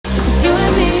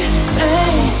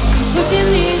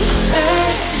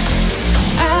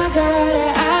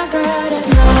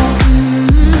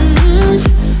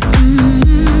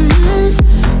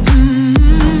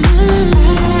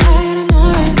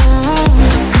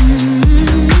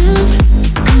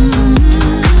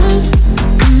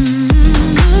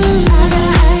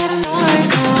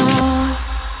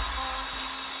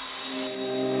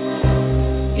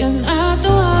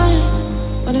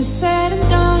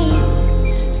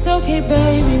okay,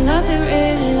 baby, nothing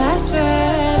really lasts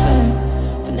forever.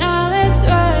 For now, let's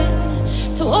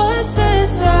run towards the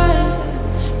sun.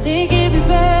 Think it'd be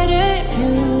better if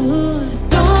you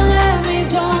don't let me,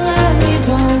 don't let me,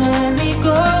 don't let me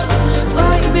go.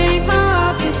 While you make my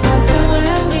heart beat faster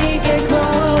when we get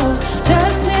close.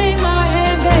 Just take my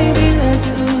hand, baby, let's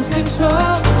lose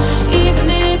control. Even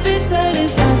if it's a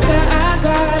disaster, I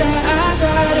gotta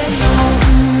know.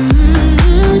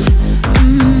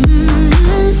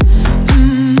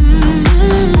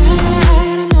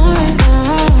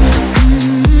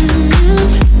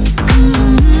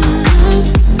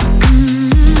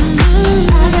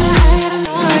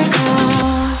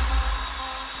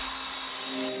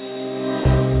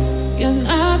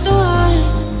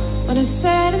 It's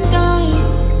said and done.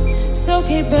 It's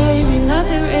okay, baby,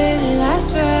 nothing really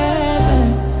lasts forever.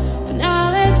 For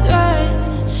now, let's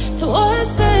run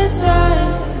towards the sun.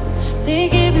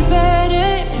 Think it'd be better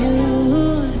if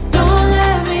you don't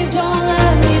let me, don't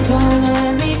let me, don't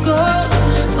let me go.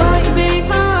 While you make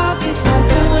my heart beat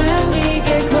faster when we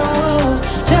get close.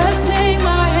 Just take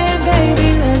my hand, baby,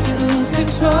 let's lose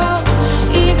control.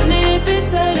 Even if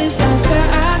it's a disaster,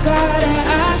 I gotta know.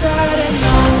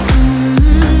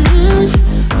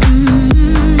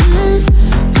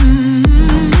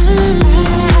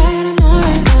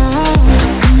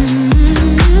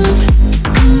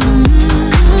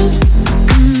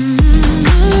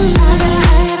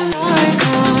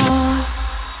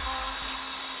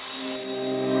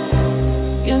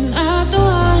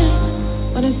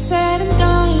 When it's said and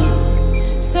done,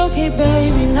 it's okay,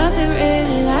 baby, nothing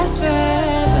really lasts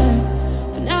forever.